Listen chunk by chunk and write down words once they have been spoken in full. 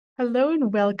Hello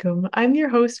and welcome. I'm your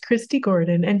host, Christy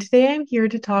Gordon, and today I'm here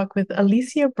to talk with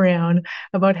Alicia Brown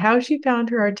about how she found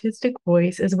her artistic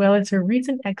voice as well as her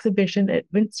recent exhibition at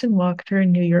Winston Wachter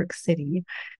in New York City.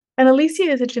 And Alicia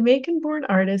is a Jamaican-born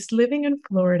artist living in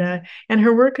Florida, and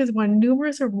her work has won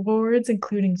numerous awards,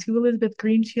 including two Elizabeth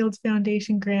Greenshields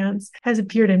Foundation grants, has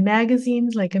appeared in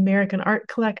magazines like American Art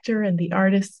Collector and The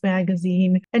Artist's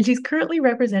Magazine, and she's currently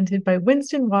represented by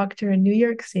Winston Wachter in New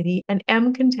York City and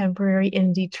M Contemporary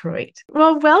in Detroit.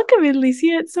 Well, welcome,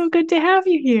 Alicia. It's so good to have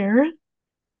you here.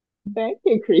 Thank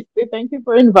you, Christy. Thank you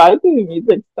for inviting me.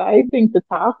 It's exciting to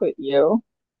talk with you.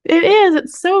 It is.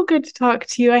 It's so good to talk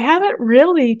to you. I haven't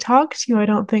really talked to you, I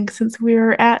don't think, since we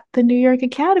were at the New York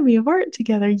Academy of Art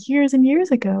together years and years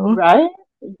ago. Right?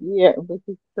 Yeah, which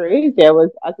is crazy.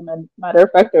 As a matter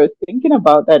of fact, I was thinking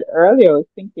about that earlier. I was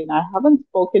thinking, I haven't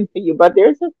spoken to you, but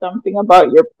there's just something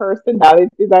about your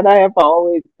personality that I have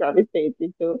always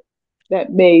gravitated to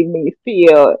that made me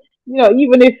feel,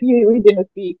 even if we didn't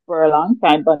speak for a long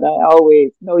time, but I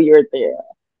always know you're there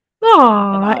and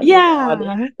Aw, on yeah.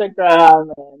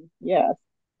 Instagram and yes.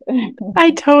 I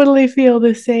totally feel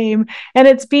the same. And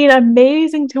it's been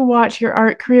amazing to watch your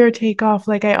art career take off.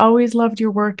 Like, I always loved your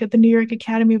work at the New York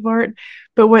Academy of Art.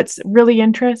 But what's really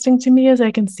interesting to me is I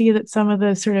can see that some of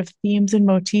the sort of themes and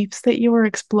motifs that you were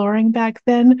exploring back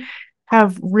then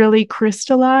have really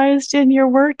crystallized in your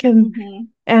work.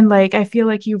 And like, I feel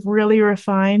like you've really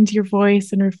refined your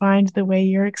voice and refined the way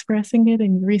you're expressing it.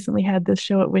 And you recently had this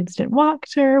show at Winston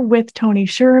Wachter with Tony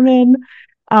Sherman.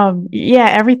 Yeah,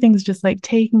 everything's just like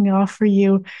taking off for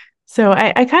you. So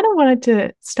I kind of wanted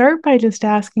to start by just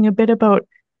asking a bit about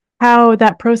how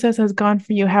that process has gone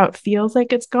for you, how it feels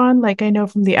like it's gone. Like, I know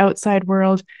from the outside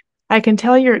world, I can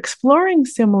tell you're exploring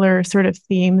similar sort of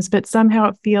themes, but somehow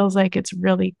it feels like it's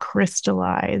really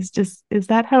crystallized. Is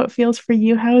that how it feels for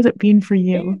you? How has it been for Mhm.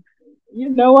 you? You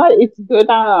know what? It's good.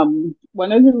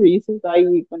 One of the reasons I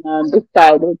even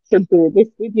decided to do this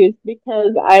with you is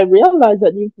because I realized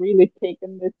that you've really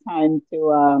taken the time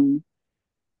to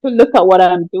look at what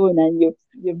I'm doing, and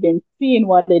you've been seeing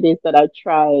what it is that I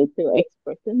try to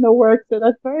express in the work. So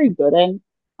that's very good. And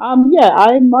yeah,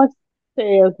 I must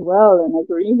say as well and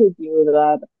agree with you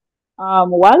that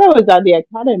while I was at the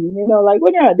academy, like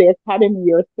when you're at the academy,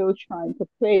 you're still trying to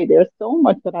play. There's so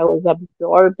much that I was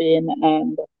absorbing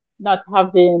and not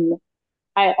having.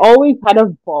 I always had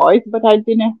a voice, but I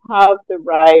didn't have the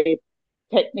right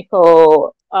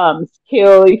technical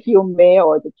skill, if you may,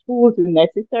 or the tools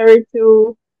necessary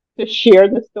to share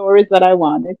the stories that I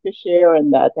wanted to share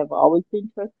and that have always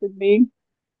interested me.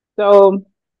 So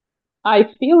I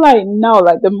feel like no,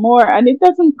 like the more, and it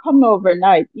doesn't come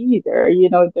overnight either,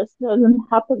 it just doesn't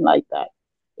happen like that.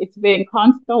 It's been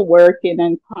constant working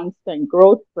and constant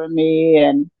growth for me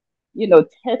and,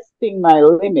 testing my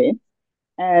limits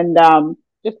and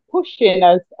just pushing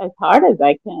as hard as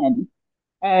I can.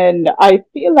 And I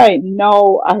feel like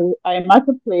now I'm at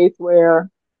a place where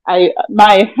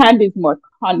my hand is more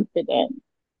confident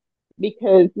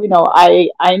because,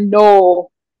 I know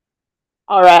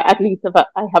or at least if I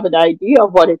have an idea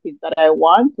of what it is that I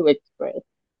want to express.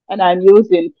 And I'm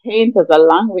using paint as a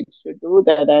language to do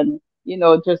that. And,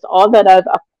 just all that I've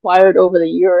acquired over the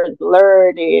years,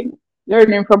 learning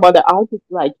from other artists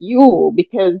like you,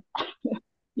 because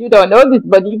you don't know this,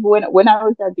 but even when I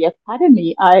was at the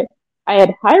academy, I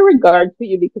had high regard for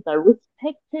you because I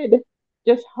respected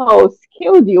just how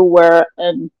skilled you were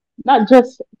and not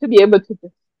just to be able to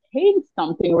just paint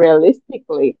something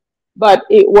realistically, but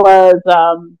it was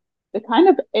the kind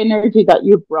of energy that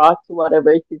you brought to whatever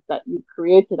it is that you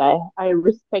created. I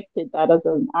respected that as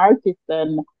an artist.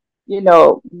 And,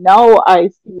 now I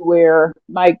see where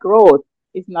my growth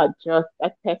is not just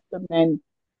a testament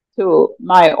to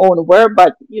my own work,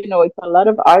 but, it's a lot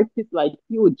of artists like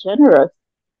you, generous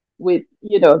with,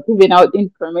 giving out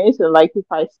information. Like if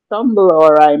I stumble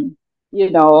or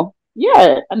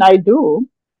yeah, and I do.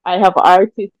 I have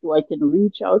artists who I can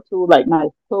reach out to, like my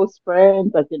close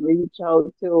friends I can reach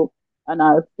out to, and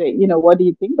I'll say, what do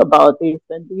you think about this?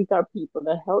 And these are people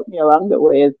that help me along the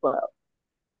way as well.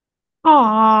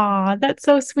 Aw, that's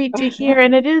so sweet to hear.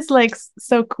 And it is like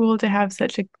so cool to have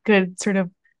such a good sort of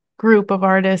group of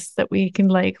artists that we can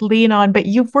like lean on. But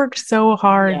you've worked so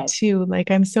hard Yes. too.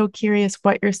 Like, I'm so curious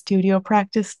what your studio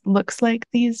practice looks like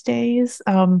these days.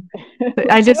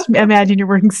 But I just imagine you're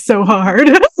working so hard.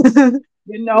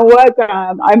 You know what?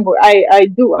 I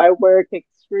do. I work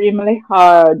extremely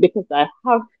hard because I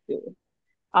have to.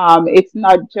 It's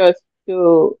not just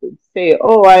to say,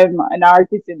 oh, I'm an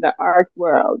artist in the art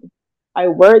world. I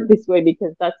work this way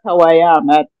because that's how I am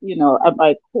at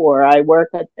my core. I work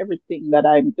at everything that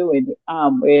I'm doing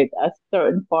with a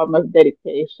certain form of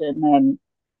dedication and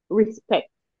respect.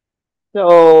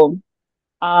 So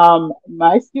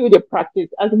my studio practice,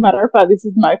 as a matter of fact, this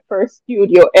is my first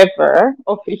studio ever,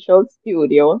 official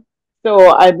studio.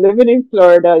 So I'm living in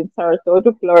Florida, in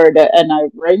Sarasota, Florida, and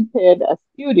I've rented a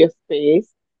studio space.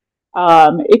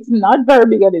 It's not very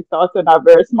big and it's also not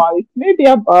very small. It's maybe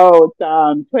about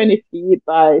 20 feet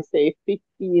by say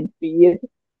 15 feet.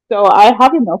 So I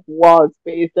have enough wall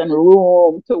space and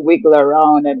room to wiggle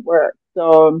around and work.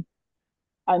 So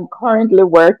I'm currently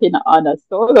working on a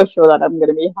solo show that I'm going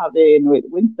to be having with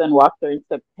Winston Walker in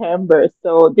September.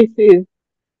 So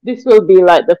this will be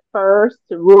like the first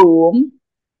room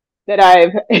that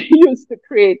I've used to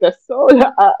create a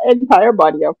solo entire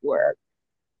body of work.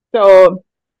 So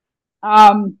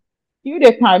um,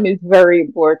 studio time is very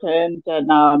important,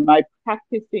 and my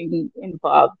practicing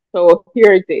involved. So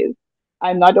here it is.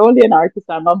 I'm not only an artist,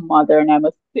 I'm a mother, and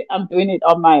I'm doing it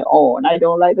on my own. I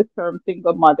don't like the term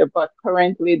single mother, but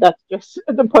currently that's just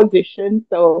the position.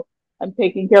 So I'm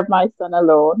taking care of my son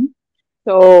alone.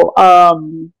 So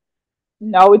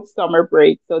now it's summer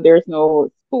break, so there's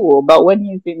no school. But when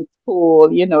he's in school,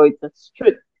 it's a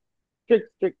strict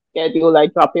schedule. I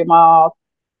drop him off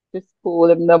to school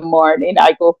in the morning.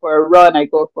 I go for a run, I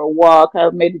go for a walk, I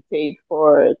meditate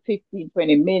for 15,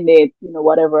 20 minutes,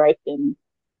 whatever I can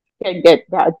get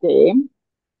that day.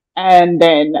 And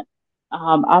then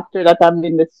after that, I'm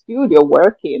in the studio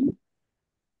working.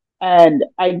 And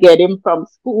I get him from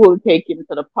school, take him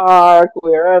to the park,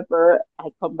 wherever. I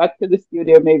come back to the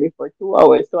studio maybe for 2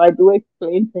 hours. So I do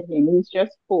explain to him, he's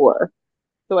just 4.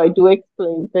 So I do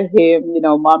explain to him,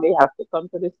 mommy has to come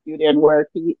to the studio and work.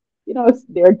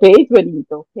 There are days when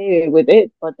he's okay with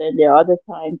it, but then there are other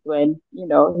times when,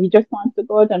 he just wants to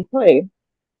go out and play.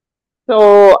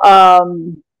 So,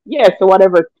 yeah, so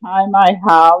whatever time I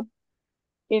have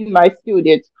in my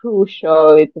studio, it's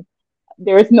crucial.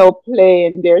 There's no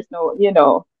playing, there's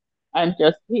no, I'm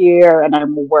just here and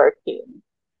I'm working.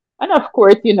 And of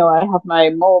course, I have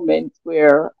my moments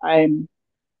where I'm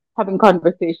having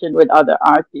conversation with other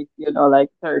artists, like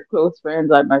very close friends,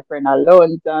 like my friend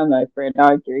Alonza, my friend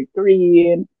Audrey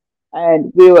Green,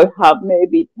 and we will have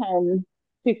maybe 10,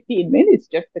 15 minutes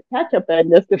just to catch up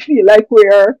and just to feel like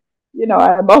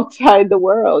I'm outside the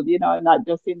world, not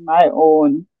just in my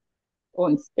own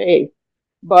space.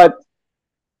 But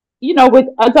with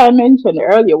as I mentioned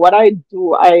earlier, what I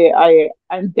do,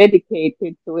 I'm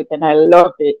dedicated to it and I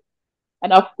love it.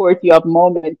 And of course, you have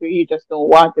moments where you just don't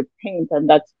want to paint, and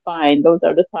that's fine. Those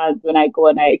are the times when I go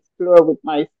and I explore with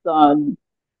my son,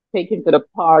 take him to the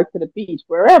park, to the beach,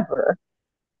 wherever.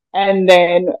 And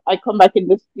then I come back in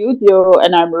the studio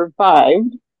and I'm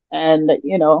revived, and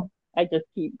I just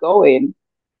keep going.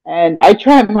 And I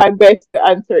try my best to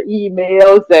answer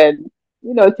emails and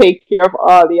take care of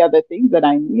all the other things that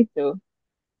I need to.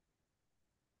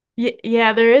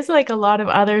 Yeah, there is like a lot of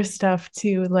other stuff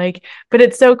too, like, but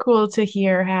it's so cool to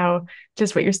hear how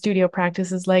just what your studio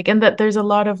practice is like, and that there's a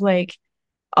lot of like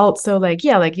also like,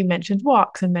 yeah, like you mentioned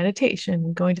walks and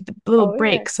meditation, going to the little Oh yeah.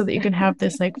 breaks so that you can have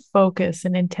this like focus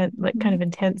and intent, like kind Hmm. of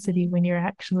intensity when you're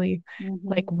actually Hmm.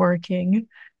 like working.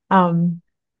 Um,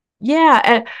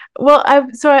 yeah. Well,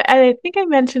 I think I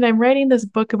mentioned I'm writing this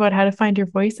book about how to find your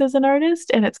voice as an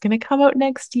artist, and it's going to come out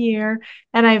next year.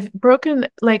 And I've broken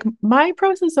like my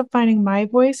process of finding my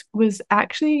voice was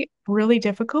actually really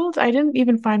difficult. I didn't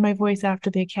even find my voice after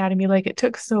the academy. Like it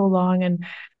took so long, and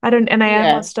I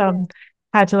Yeah. almost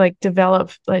had to like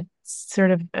develop like sort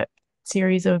of a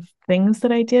series of things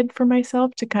that I did for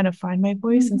myself to kind of find my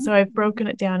voice. And Hmm. so I've broken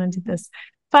it down into this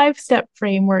 5-step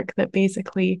framework that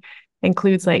basically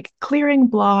includes like clearing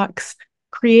blocks,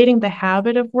 creating the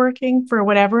habit of working for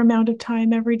whatever amount of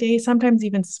time every day, sometimes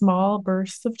even small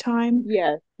bursts of time.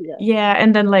 Yes. Yes. Yeah,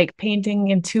 and then like painting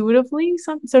intuitively.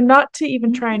 So not to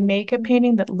even try and Hmm. make a Hmm.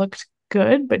 painting that looked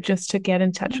good, but just to get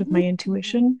in touch with my Hmm. Hmm.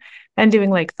 intuition and doing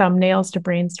like thumbnails to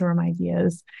brainstorm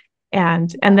ideas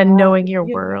and then Ah, knowing your you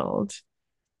know, world.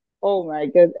 oh my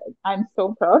God, I'm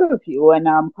so proud of you, and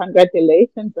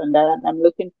congratulations on that. And I'm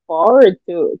looking forward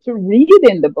to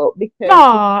reading the book because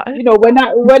Aw, when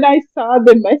I saw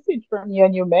the message from you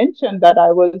and you mentioned that,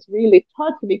 I was really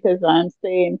touched because I'm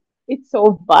saying it's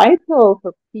so vital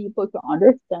for people to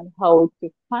understand how to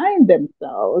find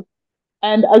themselves.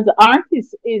 And as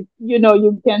artists, is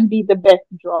you can be the best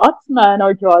draftsman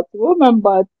or draftswoman,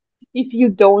 but if you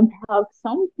don't have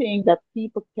something that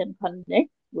people can connect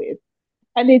with,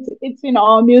 and it's in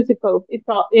all musical, it's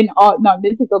all in all not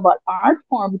musical but art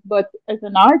forms, but as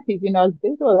an artist, as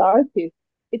visual artist,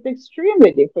 it's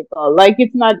extremely difficult. Like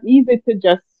it's not easy to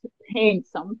just paint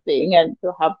something and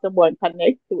to have someone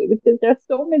connect to it because there's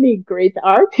so many great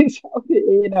artists out there,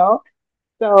 you know.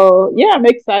 So yeah, I'm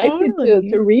excited to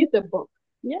Totally. read the book.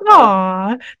 Yeah, of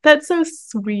Aw, that's so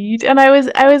sweet. And I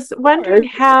was wondering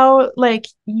course. how like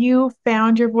you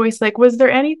found your voice. Like, was there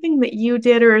anything that you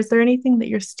did, or is there anything that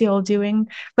you're still doing?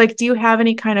 Like, do you have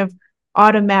any kind of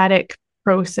automatic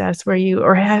process where you,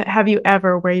 or have you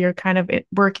ever where you're kind of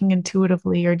working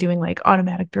intuitively or doing like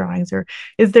automatic drawings, or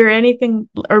is there anything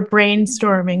or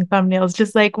brainstorming thumbnails?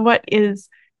 Just like what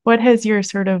has your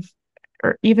sort of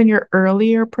or even your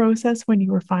earlier process when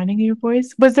you were finding your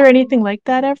voice? Was there anything like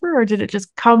that Um, ever, or did it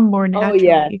just come more oh yes.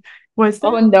 naturally? Was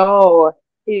Oh there? no.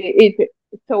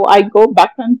 So I go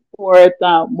back and forth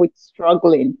with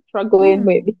struggling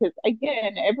with Hmm. because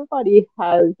again, everybody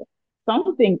has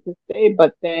something to say,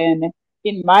 but then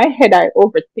in my head, I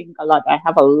overthink a lot. I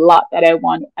have a lot that I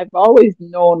want. I've always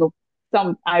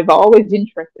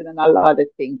interested in a lot of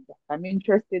things. I'm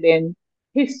interested in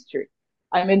history.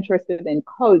 I'm interested in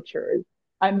cultures.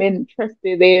 I'm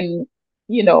interested in,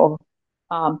 you know,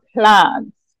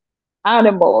 plants,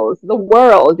 animals, the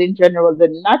world in general, the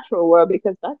natural world,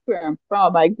 because that's where I'm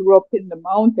from. I grew up in the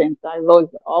mountains. I was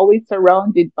always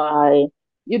surrounded by,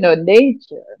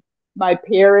 nature. My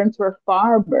parents were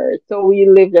farmers, so we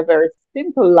lived a very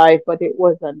simple life, but it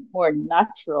was a more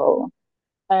natural.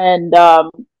 And I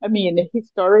mean,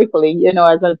 historically,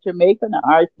 as a Jamaican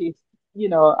artist,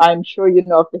 I'm sure you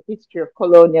know of the history of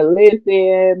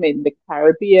colonialism in the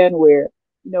Caribbean, where,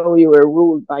 we were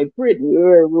ruled by Britain, we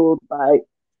were ruled by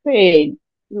Spain,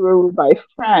 we were ruled by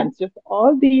France, just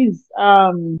all these.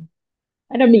 And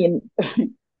I mean,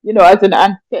 as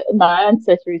my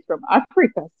ancestry is from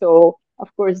Africa, so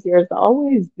of course, there's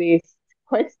always this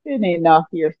questioning of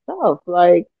yourself,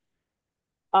 like,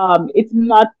 it's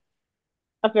not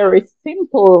a very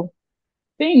simple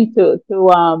thing to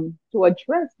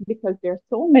address because there's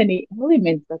so many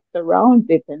elements that surround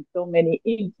it and so many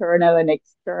internal and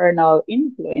external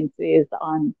influences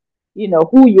on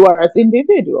who you are as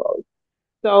individuals.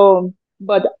 So,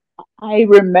 but I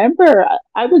remember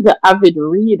I was an avid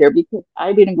reader because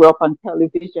I didn't grow up on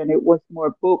television. It was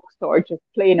more books or just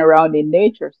playing around in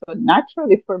nature. So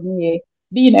naturally for me,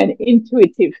 being an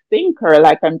intuitive thinker,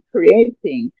 like I'm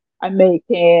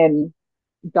making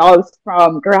dolls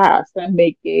from grass. I'm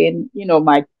making,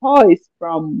 my toys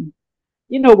from,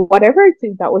 whatever it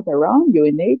is that was around you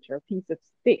in nature, a piece of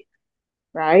stick,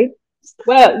 right?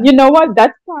 Well, you know what?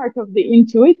 That's part of the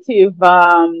intuitive,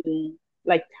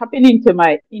 like tapping into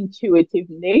my intuitive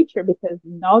nature because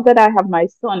now that I have my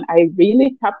son, I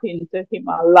really tap into him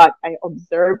a lot. I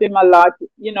observe him a lot.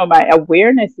 My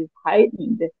awareness is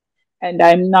heightened and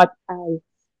I'm not as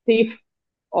stiff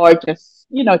or just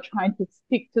trying to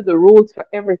stick to the rules for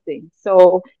everything.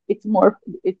 So it's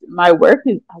my work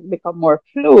has become more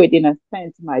fluid in a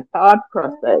sense. My thought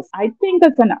process, I think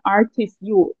as an artist,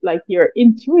 you like your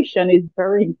intuition is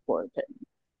very important.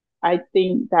 I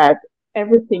think that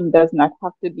everything does not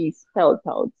have to be spelled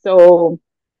out. So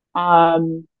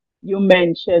um you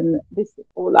mentioned this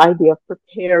whole idea of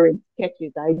preparing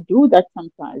sketches. I do that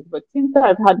sometimes, but since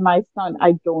I've had my son,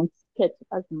 I don't sketch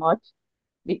as much.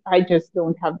 I just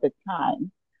don't have the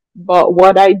time. But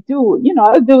what I do,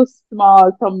 I'll do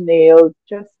small thumbnails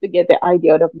just to get the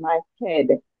idea out of my head.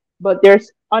 But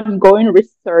there's ongoing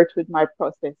research with my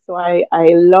process. So I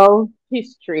love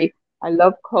history. I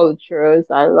love cultures.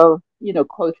 I love,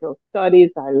 cultural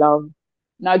studies. I love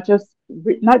not just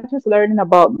learning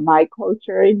about my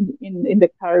culture in the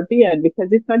Caribbean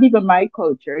because it's not even my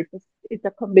culture. It's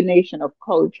a combination of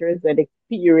cultures and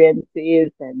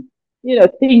experiences and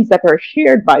things that are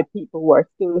shared by people who are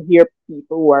still here,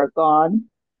 people who are gone.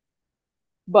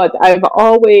 But I've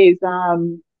always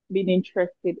been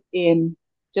interested in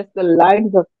just the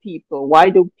lives of people. Why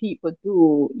do people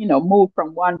move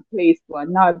from one place to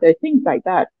another, things like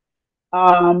that.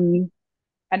 Um,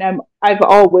 and I've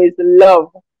always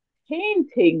loved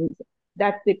paintings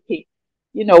that depict,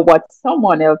 what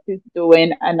someone else is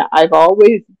doing. And I've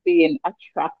always been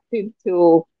attracted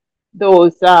to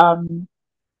those uh,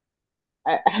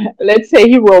 let's say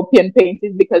European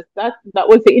paintings because that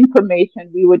was the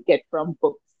information we would get from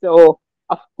books. So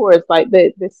of course, like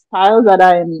the style that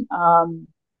I'm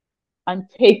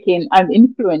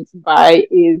influenced by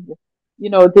is,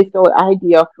 this whole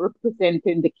idea of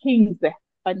representing the kings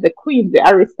and the queens, the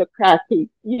aristocratic,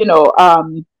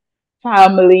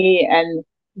 family and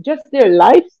just their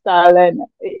lifestyle. And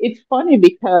it's funny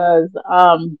because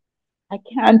I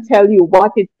can't tell you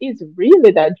what it is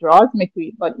really that draws me to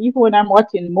it. But even when I'm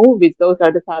watching movies, those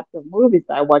are the types of movies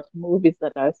I watch. Movies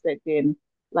that are set in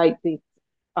like this.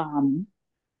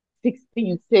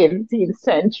 16th, 17th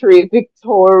century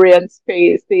Victorian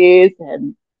spaces.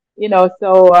 And,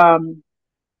 so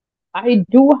I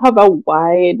do have a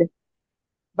wide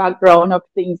background of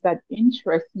things that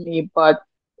interest me, but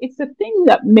it's the thing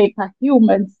that make a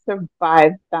human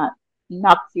survive that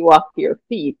knocks you off your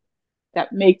feet,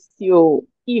 that makes you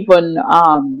even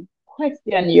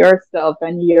question yourself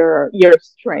and your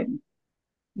strength.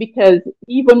 Because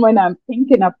even when I'm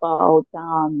thinking about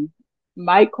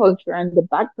my culture and the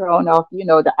background of,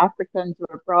 the Africans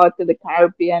were brought to the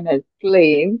Caribbean as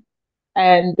slaves,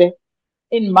 and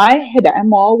in my head,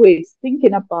 I'm always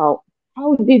thinking about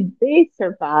how did they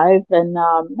survive, and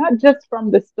not just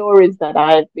from the stories that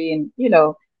I've been,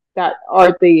 that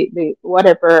or the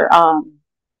whatever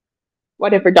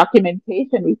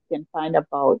documentation we can find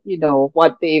about,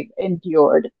 what they've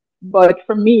endured. But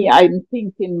for me, I'm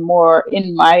thinking more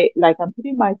in my, like I'm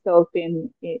putting myself in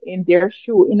their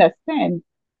shoe in a sense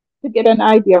to get an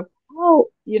idea of how,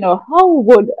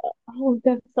 how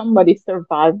does somebody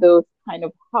survive those kind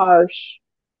of harsh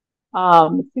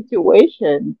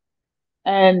situations?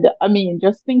 And I mean,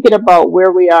 just thinking about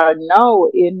where we are now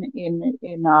in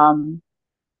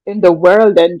the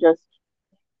world, and just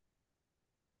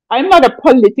I'm not a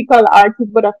political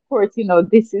artist, but of course,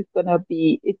 this is gonna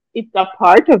be it's a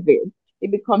part of it.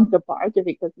 It becomes a part of it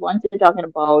because once you're talking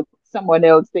about someone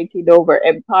else taking over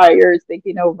empires,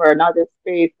 taking over another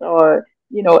space, or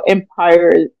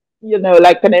empires,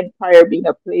 like an empire being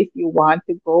a place you want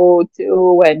to go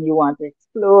to and you want to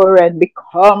explore and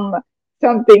become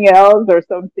something else or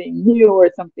something new or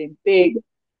something big.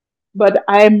 But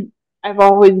I've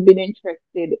always been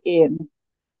interested in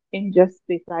just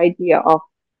this idea of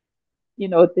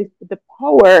the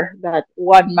power that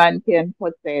one man can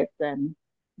possess, and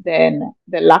then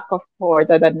the lack of power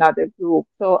that another group.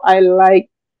 So I like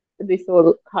this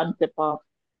whole concept of,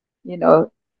 you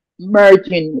know,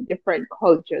 merging different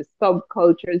cultures,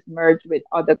 subcultures merge with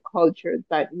other cultures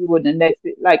that you wouldn't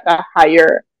necessarily like a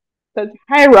higher, because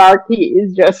hierarchy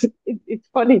is just, it's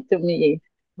funny to me.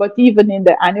 But even in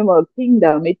the animal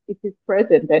kingdom, it is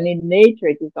present, and in nature,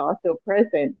 it is also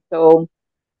present. So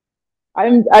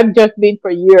I've just been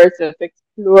for years of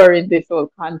exploring this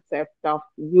whole concept of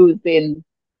using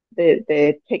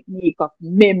the technique of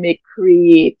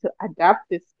mimicry to adapt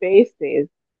to spaces.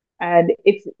 And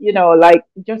it's, like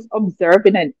just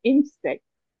observing an insect.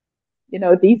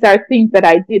 These are things that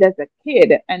I did as a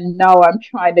kid, and now I'm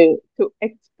trying to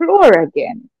explore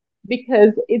again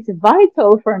because it's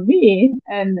vital for me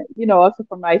and, also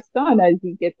for my son as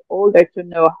he gets older to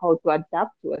know how to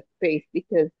adapt to a space,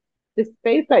 because the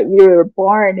space that you're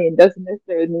born in doesn't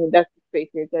necessarily mean that's the space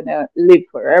you're going to live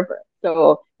forever.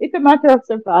 So it's a matter of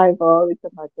survival, it's a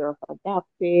matter of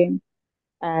adapting.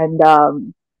 And,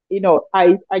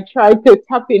 I try to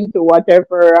tap into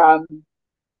whatever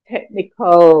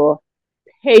technical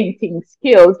painting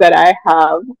skills that I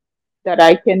have that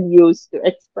I can use to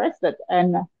express that.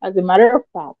 And as a matter of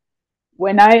fact,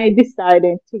 when I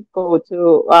decided to go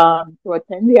to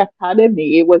attend the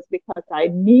academy, it was because I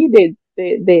needed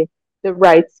the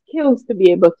right skills to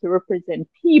be able to represent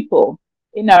people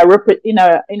in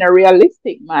a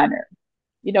realistic manner.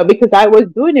 Because I was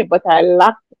doing it, but I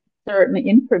lacked certain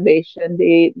information,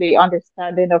 the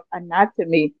understanding of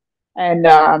anatomy, and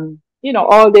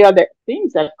all the other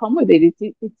things that come with it.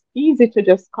 It's easy to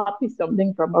just copy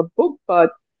something from a book,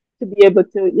 but to be able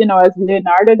to, as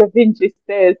Leonardo da Vinci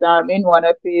says in one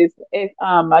of his,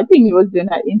 I think he was doing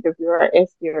an interview or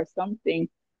essay or something,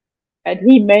 and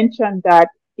he mentioned that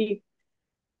if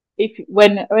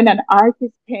when an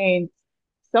artist paints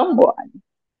someone,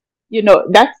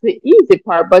 that's the easy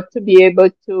part, but to be able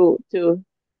to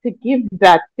give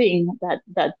that thing,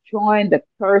 that join the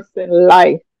person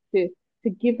life, to to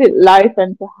give it life,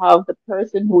 and to have the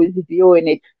person who is viewing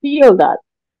it feel that,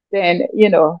 then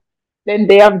then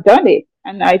they have done it.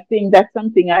 And I think that's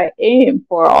something I aim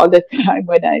for all the time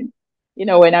when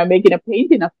I'm making a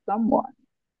painting of someone.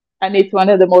 And it's one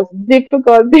of the most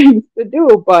difficult things to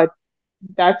do, but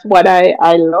that's what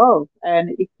I love,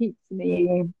 and it keeps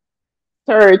me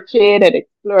searching and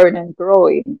exploring and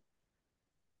growing.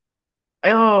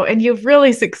 Oh, and you've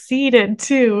really succeeded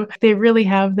too. They really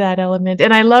have that element.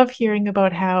 And I love hearing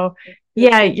about how, It's good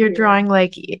yeah, to you're hear. drawing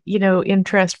like,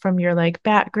 interest from your like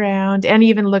background and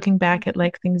even looking back at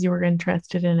like things you were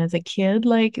interested in as a kid,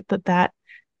 like that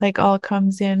like all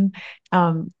comes in.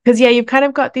 Because yeah, you've kind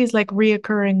of got these like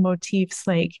reoccurring motifs,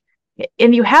 like,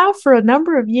 and you have for a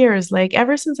number of years, like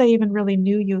ever since I even really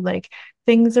knew you, like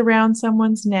things around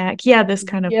someone's neck. Yeah, this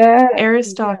kind of Yes, yes.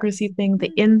 aristocracy thing,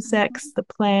 the insects, the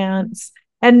plants.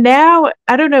 And now,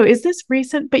 I don't know, is this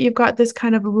recent, but you've got this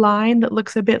kind of line that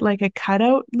looks a bit like a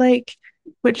cutout, like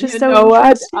which is You so know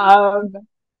what?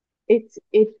 interesting. It's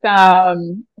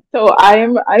so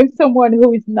I'm someone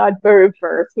who is not very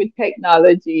versed with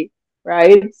technology,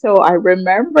 right? So I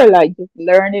remember like just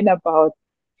learning about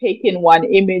taking one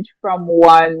image from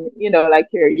one, like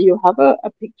here you have a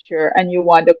picture and you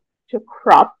want to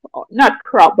crop, or not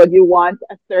crop, but you want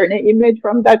a certain image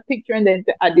from that picture and then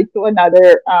to add it to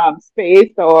another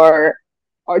space, or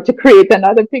to create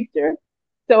another picture.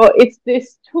 So it's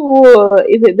this tool.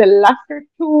 Is it the lasso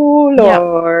tool, Yep.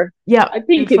 or Yep. I In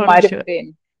think it might have Photoshop.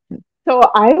 been. So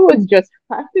I was just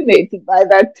fascinated by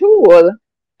that tool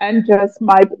and just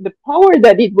the power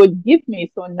that it would give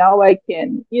me. So now I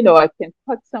can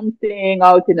cut something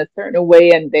out in a certain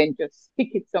way and then just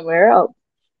stick it somewhere else.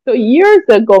 So years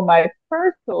ago, my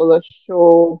first solo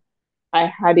show I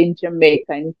had in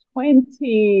Jamaica in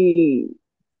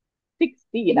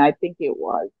 2016, I think it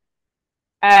was.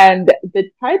 And the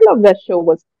title of that show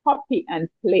was Copy and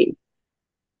Play.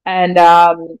 And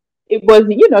it was,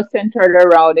 centered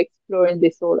around exploring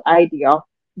this whole idea of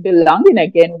belonging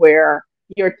again, where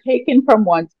you're taken from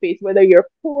one space, whether you're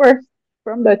forced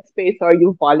from that space or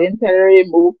you voluntarily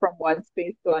move from one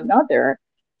space to another.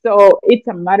 So it's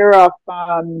a matter of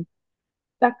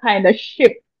that kind of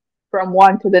shift from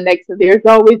one to the next. So there's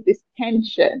always this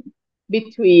tension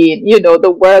between,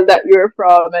 the world that you're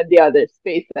from and the other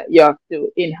space that you have to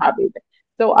inhabit.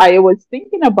 So I was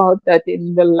thinking about that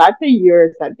in the latter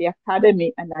years at the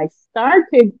academy, and I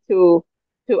started to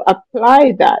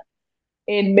apply that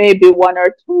in maybe one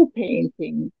or two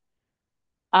paintings.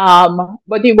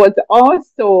 But it was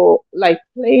also like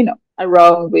playing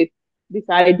around with this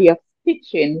idea of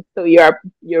stitching. So you're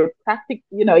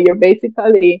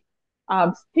basically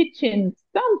stitching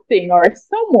something or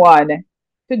someone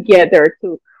together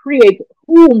to create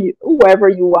whoever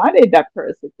you wanted that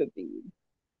person to be.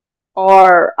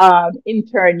 Or in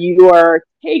turn, you are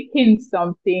taking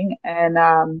something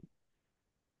and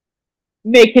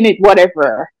making it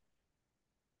whatever.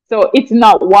 So it's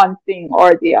not one thing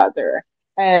or the other.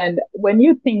 And when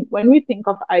we think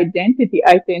of identity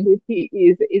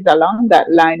is along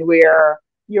that line where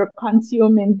you're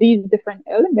consuming these different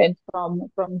elements from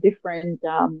different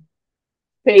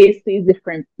spaces,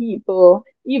 different people,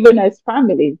 even as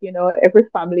families. Every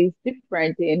family is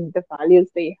different in the values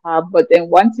they have. But then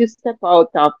once you step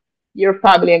out of your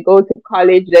family and go to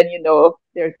college, then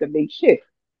there's a big shift.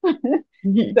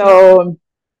 Yeah. So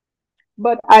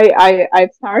but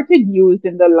I've started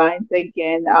using the lines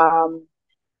again.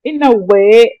 In a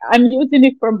way, I'm using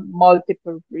it for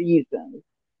multiple reasons.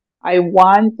 I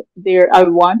want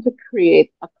to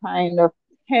create a kind of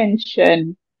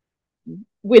tension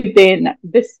within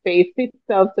the space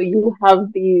itself. So you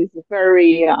have these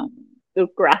very the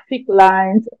graphic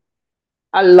lines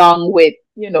along with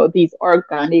these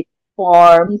organic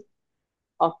forms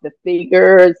of the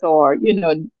figures, or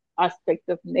aspects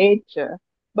of nature.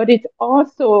 But it's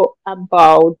also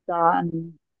about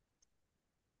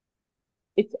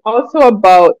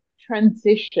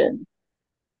transition,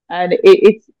 and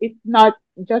it's not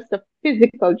just a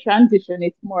physical transition,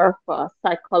 it's more of a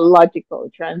psychological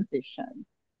transition.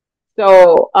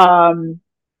 So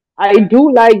I do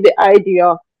like the idea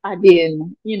of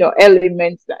adding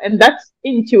elements, and that's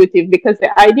intuitive because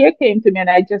the idea came to me and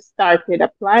I just started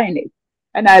applying it,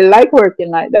 and I like working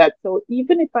like that. So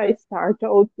even if I start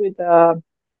out with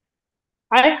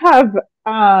I have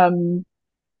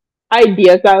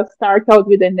ideas I'll start out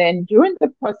with, and then during the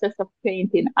process of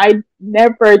painting, I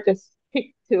never just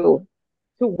stick to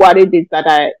what it is that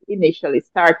I initially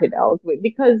started out with,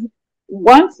 because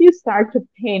once you start to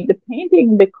paint, the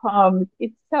painting becomes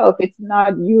itself. It's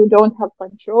not, you don't have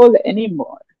control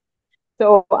anymore.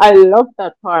 So I love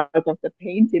that part of the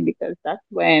painting because that's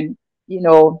when, you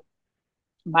know,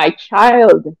 my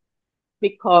child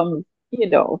becomes,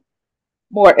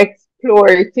 more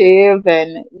explorative,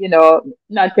 and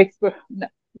not explore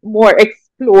more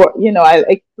explore I'll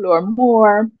explore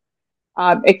more.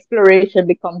 Exploration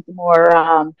becomes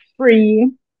more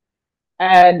free,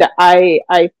 and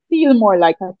I feel more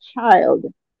like a child,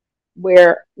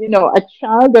 where a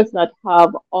child does not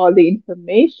have all the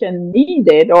information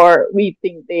needed or we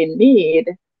think they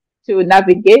need to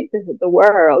navigate the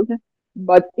world,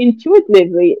 but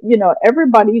intuitively,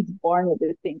 everybody is born with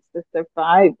the things to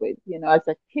survive with. As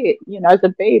a kid, as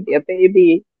a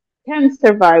baby can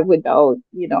survive without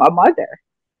a mother.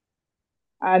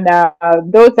 And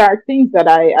those are things that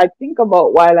I think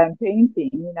about while I'm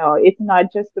painting. It's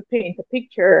not just to paint a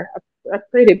picture, a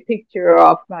pretty picture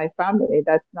of my family.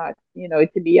 That's not,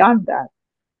 it's beyond that.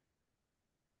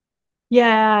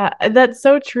 Yeah, that's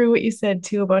so true what you said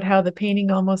too about how the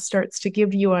painting almost starts to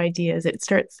give you ideas. It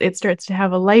starts to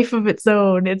have a life of its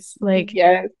own. It's like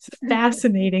Yes. it's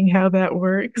fascinating how that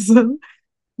works.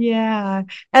 Yeah.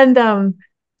 And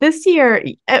this year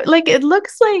like it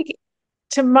looks like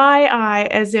to my eye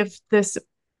as if this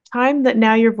time that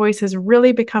now your voice has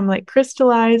really become like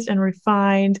crystallized and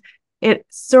refined. It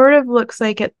sort of looks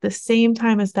like at the same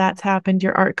time as that's happened,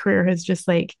 your art career has just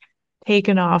like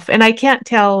taken off. And I can't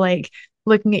tell, like,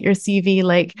 looking at your CV,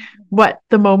 like what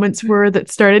the moments were that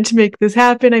started to make this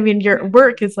happen. I mean, your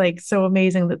work is like so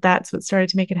amazing that that's what started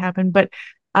to make it happen. But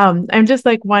I'm just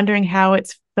like wondering how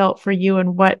it's felt for you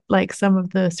and what like some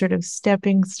of the sort of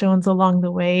stepping stones along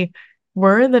the way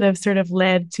were that have sort of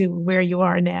led to where you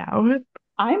are now.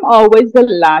 I'm always the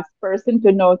last person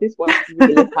to notice what's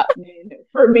really happening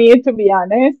for me, to be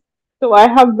honest. So I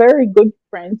have very good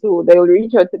friends who they'll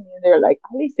reach out to me and they're like,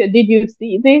 Alicia, did you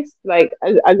see this? Like,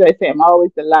 as I say, I'm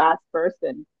always the last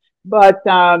person. But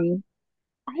I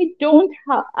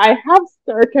have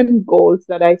certain goals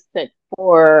that I set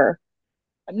for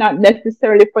not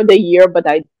necessarily for the year, but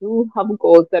I do have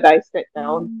goals that I set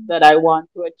down Mm. that I want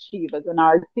to achieve as an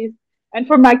artist. And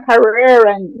for my career,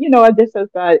 and just as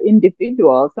an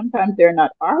individual, sometimes they're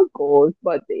not our goals,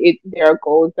 but they are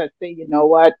goals that say, you know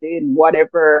what, in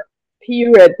whatever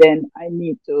period, then I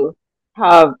need to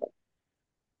have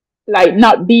like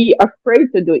not be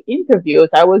afraid to do interviews.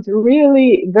 I was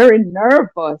really very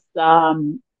nervous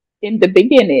in the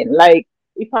beginning. Like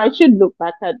if I should look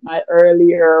back at my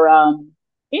earlier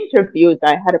interviews,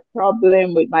 I had a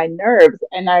problem with my nerves,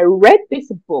 and I read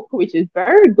this book, which is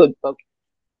very good book.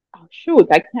 Oh, shoot,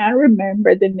 I can't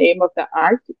remember the name of the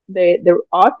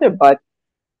author, but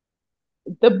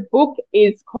the book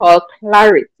is called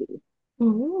Clarity.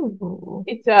 Ooh.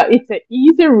 It's a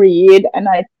easy read, and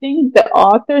I think the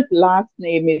author's last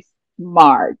name is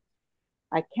Smart.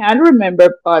 I can't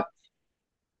remember, but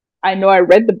I know I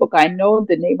read the book. I know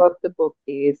the name of the book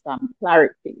is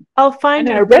Clarity, I'll find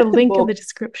and it I and put a read the link in the book.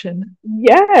 description.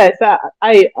 Yes,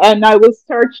 I will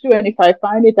search too, and if I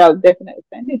find it, I'll definitely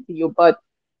send it to you. But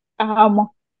um,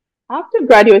 after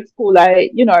graduate school, I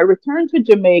returned to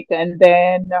Jamaica, and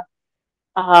then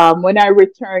when I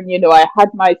returned, I had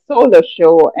my solo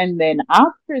show. And then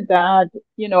after that,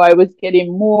 I was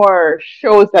getting more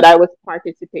shows that I was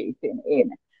participating in.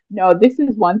 Now, this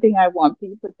is one thing I want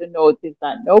people to notice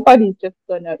that nobody's just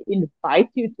going to invite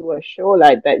you to a show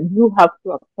like that. You have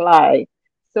to apply.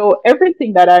 So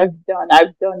everything that I've done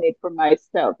it for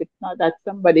myself. It's not that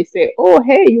somebody say, "Oh,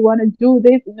 hey, you want to do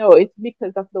this?" No, it's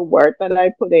because of the work that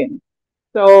I put in.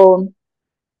 So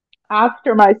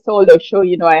after my solo show,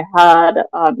 I had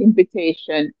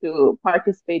invitation to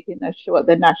participate in a show at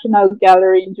the National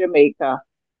Gallery in Jamaica.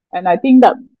 And I think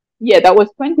that, yeah, that was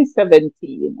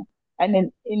 2017.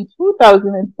 And in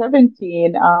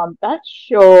 2017, that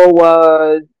show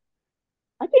was,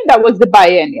 I think that was the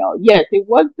biennial. Yes, it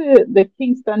was the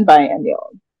Kingston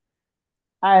biennial.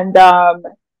 And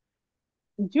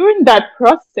during that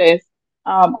process,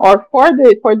 or for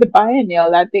the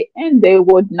biennial, at the end they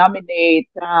would nominate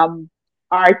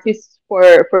artists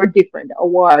for different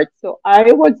awards. So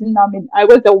I was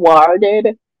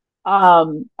awarded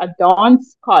a Don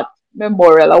Scott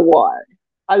Memorial Award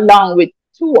along with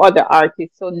two other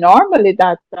artists. So normally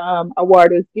that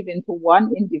award was given to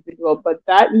one individual, but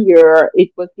that year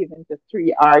it was given to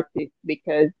three artists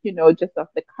because just of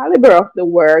the caliber of the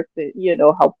work,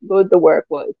 how good the work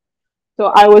was. So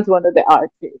I was one of the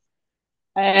artists.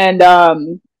 And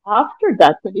after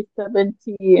that,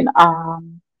 2017,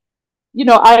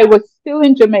 I was still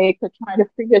in Jamaica trying to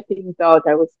figure things out.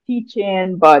 I was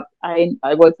teaching, but I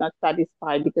was not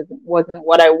satisfied because it wasn't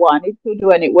what I wanted to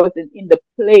do and it wasn't in the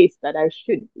place that I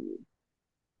should be.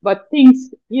 But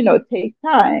things, take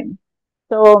time.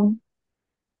 So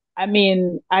I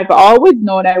mean, I've always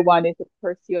known I wanted to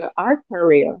pursue an art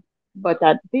career, but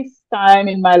at this time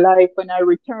in my life, when I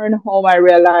returned home, I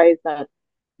realized that,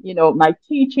 my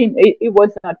teaching, it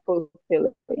was not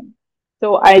fulfilling.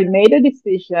 So I made a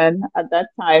decision at that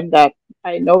time that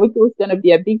I know it was going to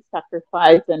be a big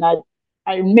sacrifice, and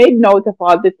I made note of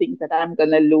all the things that I'm going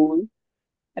to lose.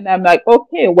 And I'm like,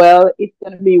 okay, well, it's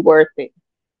going to be worth it.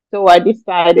 So I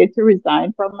decided to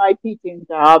resign from my teaching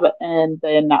job, and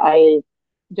then I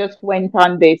just went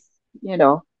on this, you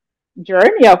know,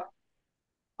 journey of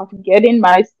getting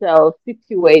myself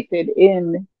situated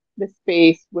in the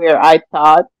space where I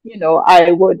thought,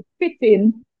 I would fit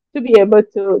in to be able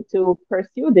to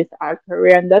pursue this art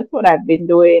career. And that's what I've been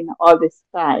doing all this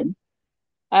time.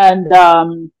 And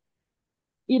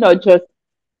just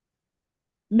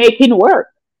making work.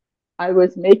 I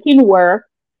was making work.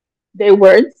 They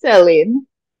weren't selling.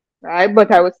 right?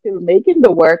 But I was still making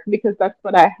the work because that's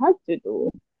what I had to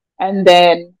do. And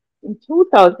then in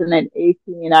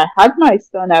 2018, I had my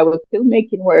son. I was still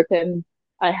making work, and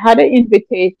I had an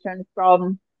invitation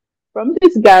from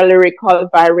this gallery called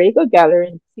Virego Gallery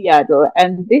in Seattle.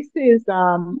 And this is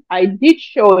I did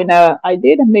show in a I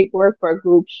did make work for a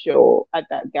group show at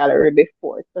that gallery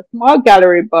before. It's a small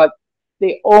gallery, but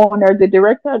the owner, the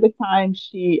director at the time,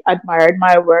 she admired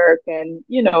my work, and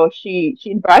she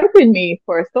invited me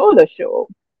for a solo show.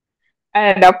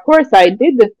 And of course I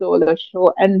did the solo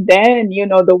show, and then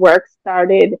the work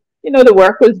started, the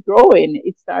work was growing.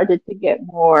 It started to get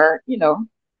more,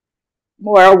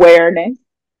 more awareness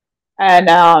and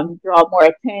draw more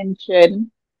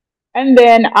attention. And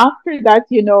then after that,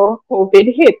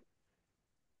 COVID hit.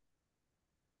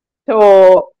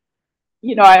 So,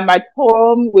 I'm at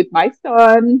home with my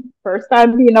son, first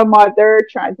time being a mother,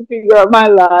 trying to figure out my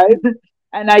life.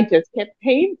 And I just kept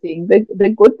painting.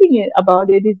 The good thing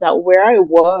about it is that where I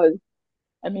was,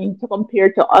 I mean, to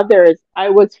compare to others, I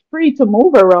was free to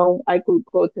move around. I could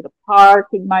go to the park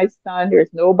with my son.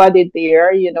 There's nobody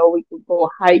there. We could go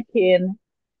hiking.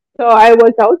 So I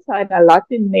was outside a lot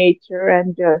in nature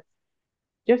and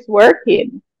just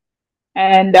working.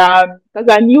 And because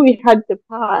I knew it had to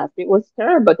pass, it was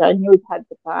terrible, but I knew it had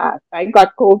to pass. I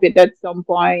got COVID at some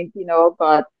point,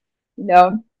 but you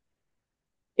know,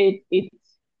 it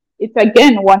it's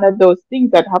again one of those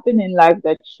things that happen in life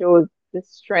that shows the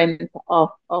strength of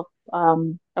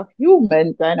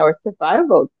humans and our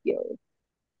survival skills.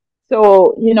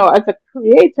 So, as a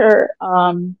creator,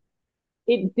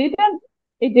 it didn't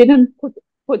it didn't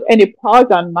put any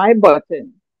pause on my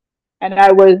button. And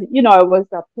I was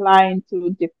applying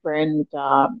to different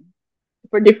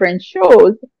for different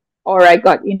shows, or I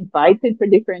got invited for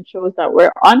different shows that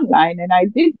were online, and I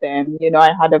did them.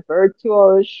 I had a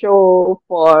virtual show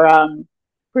for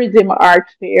Prism Art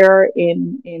Fair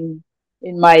in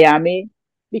Miami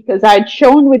because I'd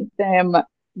shown with them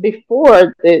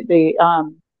before the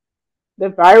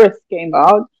virus came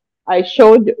out. I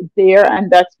showed there, and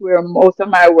that's where most of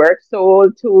my work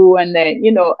sold to. And then,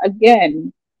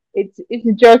 again, it's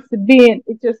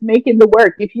just making the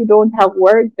work. If you don't have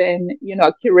work, then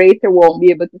a curator won't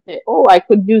be able to say, "Oh, I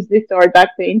could use this or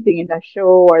that painting in a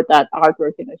show or that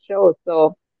artwork in a show."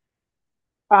 So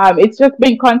it's just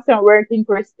been constant working,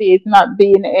 Christy. It's not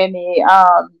been any.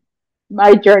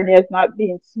 My journey has not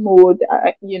been smooth.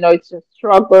 It's just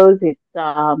struggles. It's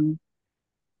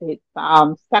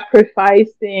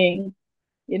sacrificing,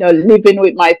 living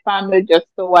with my family just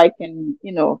so I can,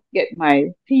 get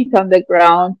my feet on the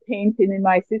ground, painting in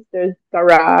my sister's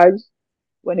garage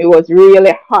when it was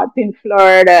really hot in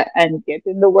Florida and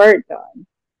getting the work done.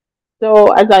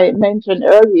 So as I mentioned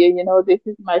earlier, this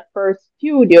is my first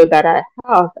studio that I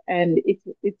have, and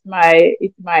it's my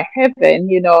heaven,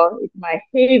 it's my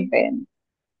haven.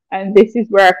 And this is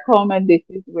where I come, and this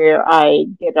is where I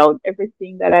get out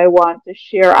everything that I want to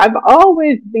share. I've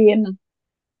always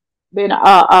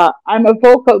I'm a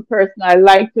vocal person. I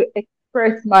like to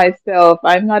express myself.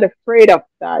 I'm not afraid of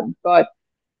that. But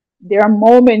there are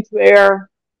moments where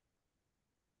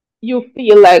you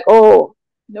feel like, oh,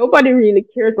 nobody really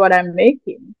cares what I'm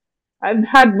making. I've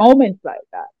had moments like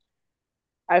that.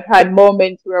 I've had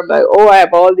moments where I'm like, oh, I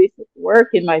have all this work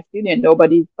in my studio and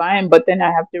nobody's buying. But then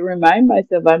I have to remind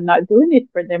myself I'm not doing it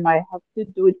for them. I have to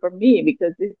do it for me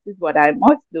because this is what I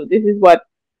must do. This is what,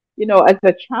 as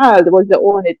a child was the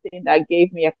only thing that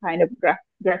gave me a kind of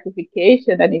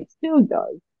gratification, and it still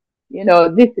does.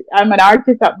 This I'm an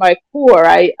artist at my core.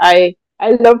 I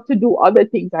love to do other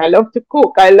things. I love to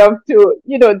cook. I love to,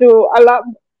 do a lot,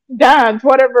 dance,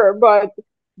 whatever. But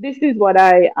this is what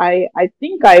I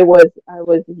think I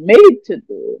was made to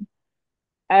do.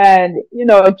 And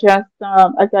just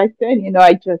as I said,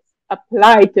 I just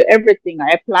applied to everything.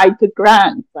 I applied to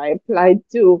grants. I applied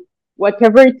to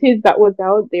whatever it is that was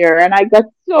out there, and I got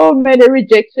so many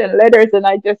rejection letters, and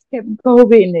I just kept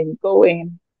going and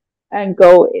going and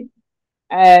going.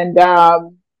 And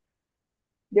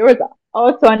there was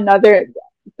also another.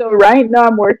 So right now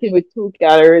I'm working with two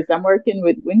galleries. I'm working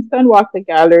with Winston Walker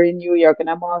Gallery in New York, and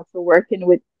I'm also working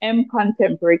with M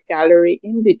Contemporary Gallery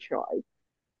in Detroit.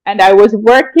 And I was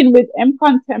working with M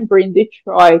Contemporary in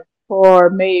Detroit for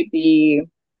maybe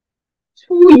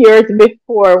 2 years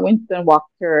before Winston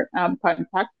Walker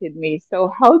contacted me. So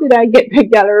how did I get the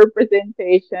gallery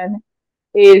representation?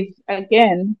 Is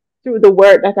again through the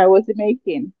work that I was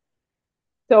making.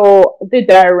 So the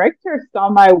director saw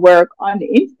my work on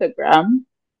Instagram,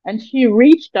 and she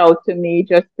reached out to me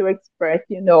just to express,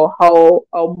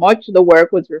 how much the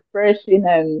work was refreshing,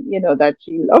 and, that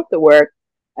she loved the work.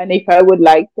 And if I would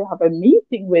like to have a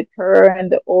meeting with her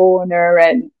and the owner,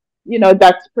 and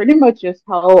that's pretty much just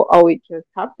how it just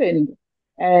happened.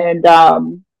 And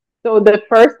so the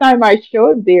first time I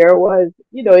showed there was,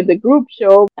 in the group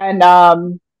show.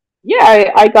 And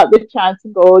yeah, I got the chance to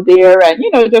go there and,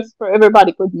 just for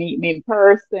everybody could meet me in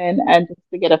person and just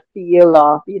to get a feel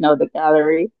of, the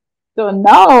gallery. So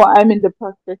now I'm in the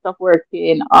process of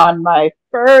working on my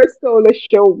first solo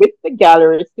show with the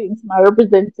gallery since my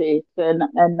representation.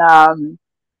 And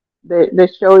the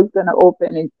show is going to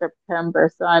open in September.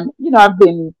 So I've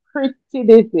been pretty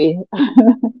busy,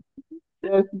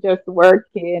 just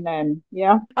working, and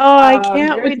yeah. Oh, I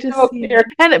can't There's wait to no see clear. it.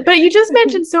 And but you just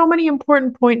mentioned so many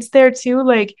important points there too.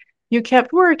 Like you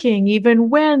kept working even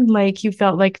when like you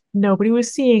felt like nobody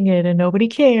was seeing it and nobody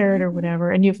cared or Mhm,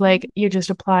 whatever. And you've like mhm. you just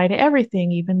apply to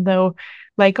everything, even though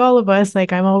like all of us,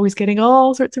 like I'm always getting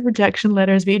all sorts of rejection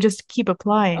letters, but you just keep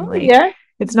applying. Oh Like yes.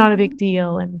 it's not a big Mhm,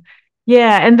 deal. And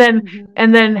yeah, and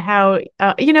then how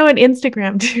and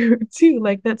Instagram too.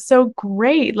 Like that's so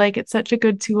great. Like it's such a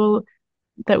good tool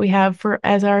that we have for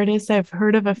as artists. I've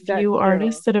heard of a that's few true.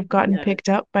 artists that have gotten Yes. picked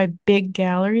up by big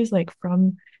galleries, like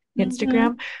from Hmm.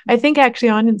 Instagram. I think actually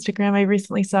on Instagram, I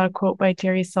recently saw a quote by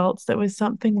Jerry Saltz that was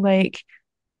something like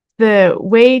the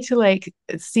way to like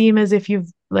seem as if you've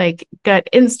like got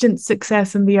instant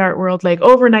success in the art world, like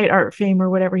overnight art fame or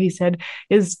whatever he said,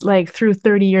 is like through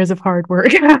 30 years of hard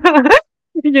work. Yeah,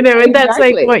 And that's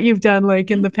like exactly. what you've done like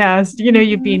in the past.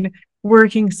 You've Hmm. been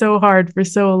working so hard for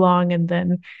so long and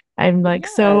then I'm like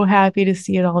so Yes. happy to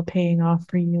see it all paying off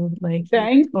for you. Like you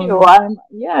Thank you. totally.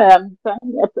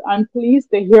 I'm pleased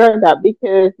to hear that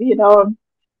because,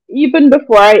 even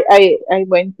before I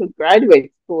went to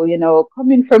graduate school,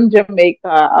 coming from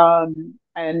Jamaica,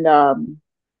 and not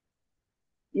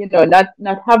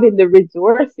having the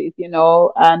resources, and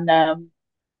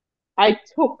I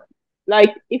took,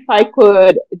 like, if I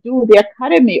could do the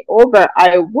academy over,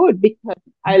 I would, because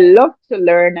I love to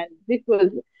learn. And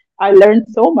I learned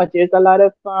so much. There's a lot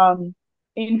of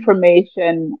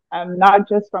information, not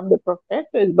just from the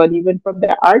professors, but even from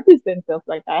the artists themselves.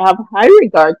 Like, I have high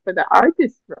regard for the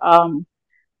artists that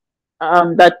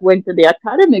went to the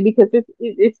academy, because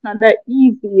it's not that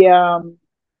easy.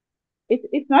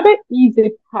 It's not an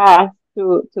easy path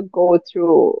to go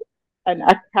through an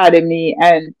academy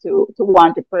and to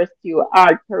want to pursue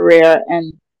art career,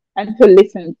 and to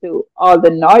listen to all the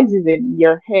noises in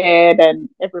your head and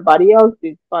everybody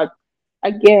else's. But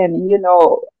again,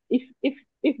 if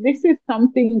this is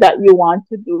something that you want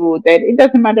to do, then it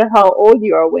doesn't matter how old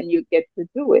you are when you get to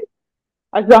do it,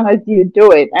 as long as you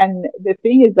do it. And the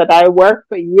thing is that I worked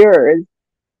for years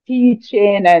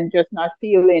teaching and just not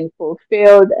feeling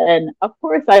fulfilled. And of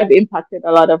course, I've impacted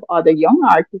a lot of other young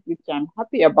artists, which I'm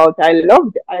happy about. I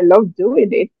love doing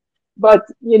it. But,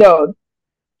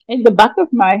 in the back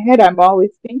of my head, I'm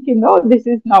always thinking, no, this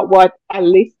is not what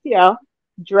Alicia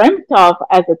dreamt of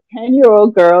as a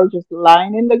 10-year-old girl, just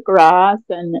lying in the grass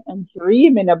and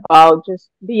dreaming about just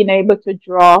being able to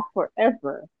draw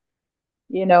forever,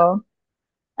 you know?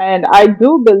 And I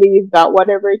do believe that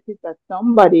whatever it is that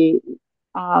somebody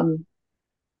um,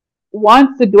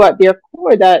 wants to do at their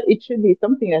core, that it should be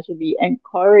something that should be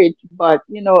encouraged. But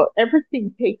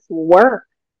everything takes work,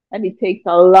 and it takes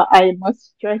a lot. I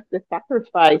must stress the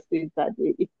sacrifices that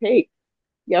it takes.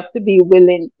 You have to be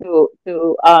willing to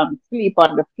sleep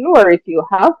on the floor if you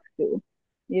have to,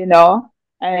 you know.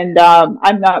 And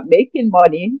I'm not making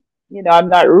money, I'm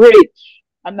not rich,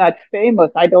 I'm not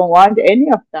famous. I don't want any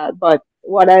of that. But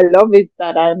what I love is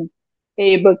that I'm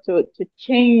able to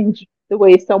change the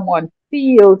way someone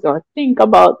feels or think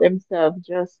about themselves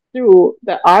just through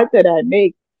the art that I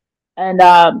make. And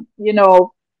I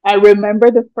remember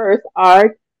the first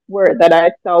art work that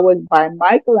I saw was by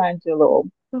Michelangelo.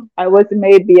 I was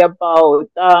maybe about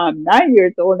 9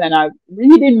 years old, and I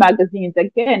read in magazines.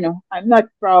 Again, I'm not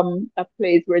from a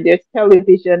place where there's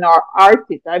television or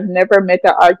artists. I've never met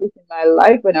an artist in my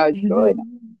life when I was growing up.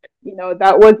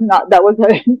 That was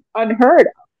unheard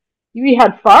of. We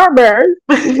had farmers,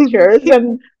 teachers,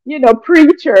 and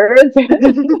preachers,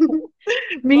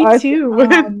 Me but too.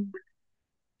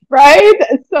 right?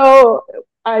 So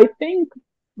I think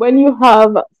when you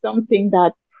have something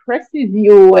that presses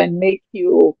you and makes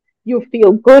you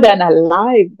feel good and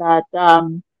alive, that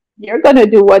you're gonna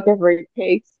do whatever it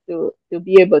takes to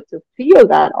be able to feel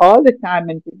that all the time,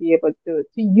 and to be able to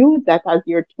use that as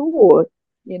your tool,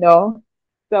 you know.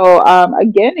 So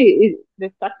again,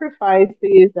 the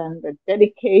sacrifices and the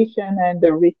dedication and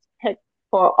the respect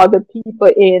for other people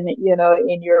in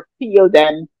your field,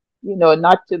 and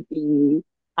not to be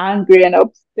angry and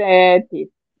upset if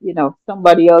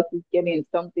somebody else is getting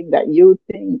something that you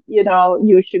think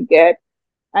you should get.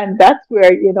 And that's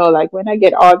where, like when I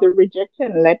get all the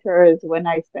rejection letters, when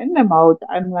I send them out,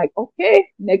 I'm like, okay,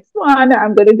 next one,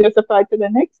 I'm going to just apply to the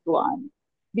next one.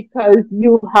 Because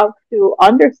you have to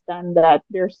understand that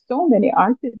there's so many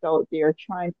artists out there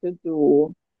trying to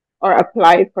do or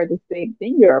apply for the same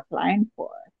thing you're applying for.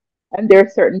 And there are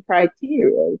certain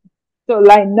criteria. So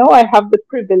like now I have the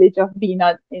privilege of being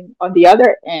on the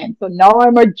other end. So now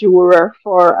I'm a juror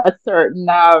for a certain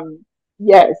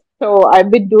yes. So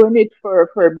I've been doing it for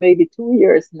maybe 2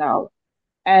 years now.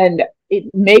 And it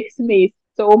makes me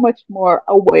so much more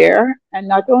aware, and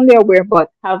not only aware,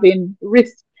 but having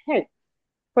respect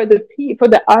for for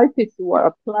the artists who are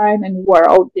applying and who are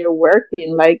out there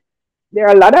working. Like there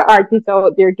are a lot of artists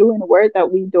out there doing work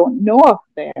that we don't know of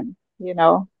them,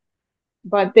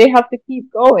 but they have to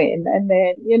keep going. And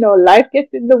then, life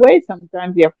gets in the way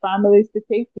sometimes. You have families to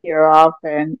take care of,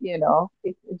 and,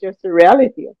 it's just the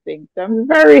reality of things. So I'm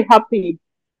very happy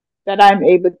that I'm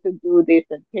able to do this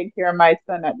and take care of my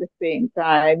son at the same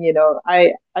time.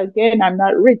 Again, I'm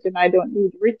not rich and I don't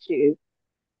need riches,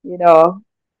 you know.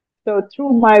 So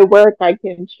through my work, I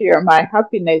can share my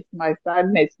happiness, my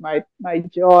sadness, my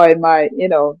joy, my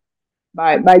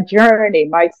journey,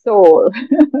 my soul.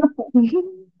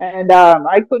 And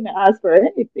I couldn't ask for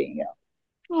anything else.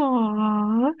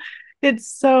 Aw, it's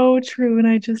so true, and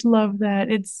I just love that.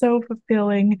 It's so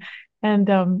fulfilling. And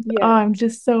oh, Yeah. I'm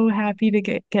just so happy to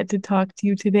get to talk to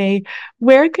you today.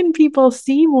 Where can people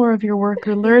see more of your work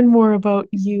or learn more about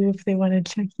you if they want to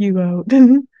check you out?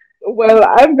 Well,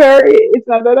 it's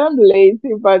not that I'm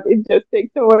lazy, but it just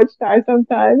takes so much time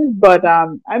sometimes. But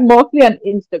I'm mostly on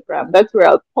Instagram. That's where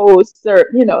I'll post,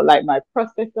 like my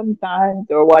process sometimes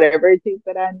or whatever it is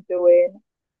that I'm doing.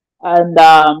 And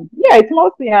yeah, it's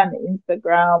mostly on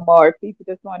Instagram, or if people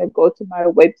just want to go to my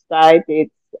website,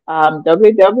 it's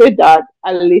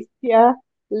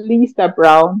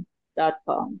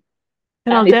www.alicialisabrown.com.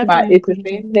 And I'll And definitely it's the include a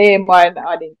same link. name on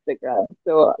Instagram.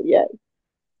 So yeah,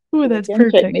 Oh, you that's can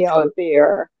check me perfect. out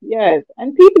there. Yes.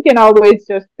 And people can always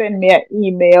just send me an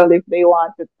email if they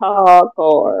want to talk,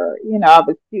 or, have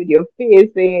a studio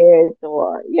visit,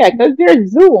 or, yeah, because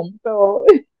there's Zoom. So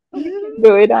we can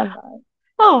do it online.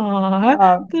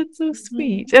 Aw, that's so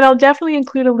sweet. Mhm. And I'll definitely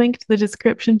include a link to the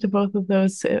description to both of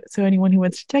those so anyone who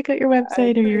wants to check out your I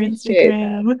website or your appreciate that.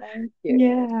 Instagram. Thank you.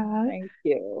 Yeah. Thank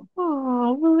you.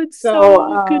 Oh, well, it's So,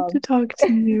 so good to talk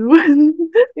to you.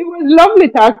 it was lovely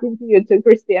talking to you too,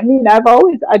 Christy. I mean, I've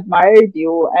always admired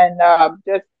you, and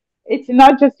just it's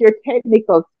not just your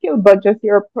technical skill, but just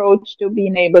your approach to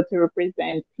being able to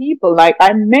represent people. Like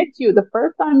I met you the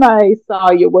first time I saw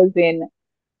you was in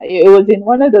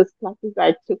one of those classes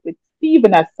I took with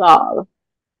Stephen Asal,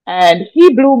 and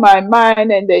he blew my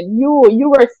mind. And then you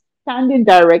were standing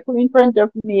directly in front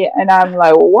of me, and I'm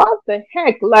like, what the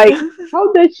heck? Like,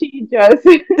 how does she just,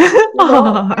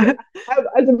 Aw.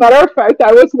 as a matter of fact,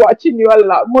 I was watching you a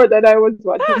lot more than I was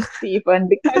watching Stephen,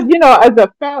 because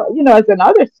as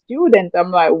another student, I'm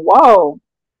like, wow,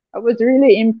 I was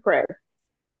really impressed.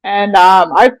 And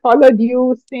I followed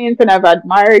you since, and I've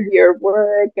admired your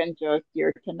work and just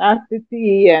your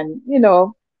tenacity, and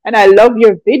I love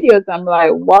your videos. I'm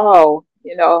like, wow,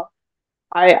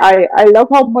 I love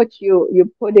how much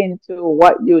you put into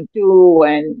what you do,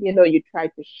 and you try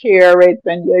to share it,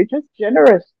 and you're just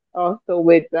generous also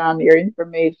with your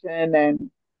information,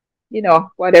 and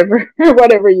whatever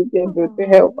whatever you can do to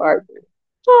help artists.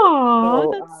 Aw,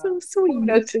 So that's so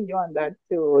kudos sweet. to you on that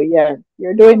too. Yeah,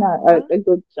 you're doing Aw. a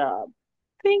good job.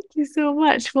 Thank you so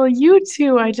much. Well, you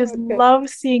too. I You're just welcome. love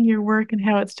seeing your work and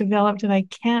how it's developed, and I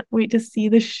can't wait to see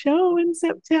the show in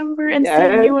September and see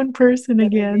Yes, you in person gonna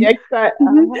be again. excited.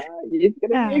 It's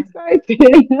gonna be Yeah,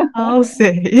 exciting. I'll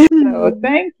say. So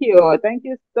thank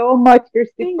you so much,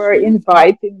 Kirsty, Thank for you.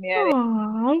 inviting me. And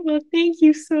Aw, well, thank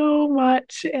you so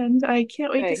much. And I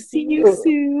can't wait to thank see you you.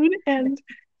 soon. And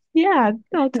yeah,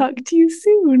 I'll talk to you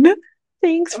soon.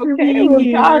 Thanks for Okay, being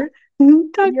we'll talk. here.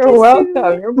 Talk to You're you soon.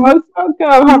 welcome. You're most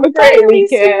welcome. Have a Bye, great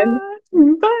weekend.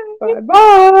 Alicia. Bye. Bye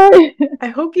bye. I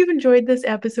hope you've enjoyed this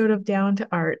episode of Down to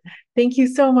Art. Thank you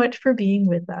so much for being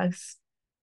with us.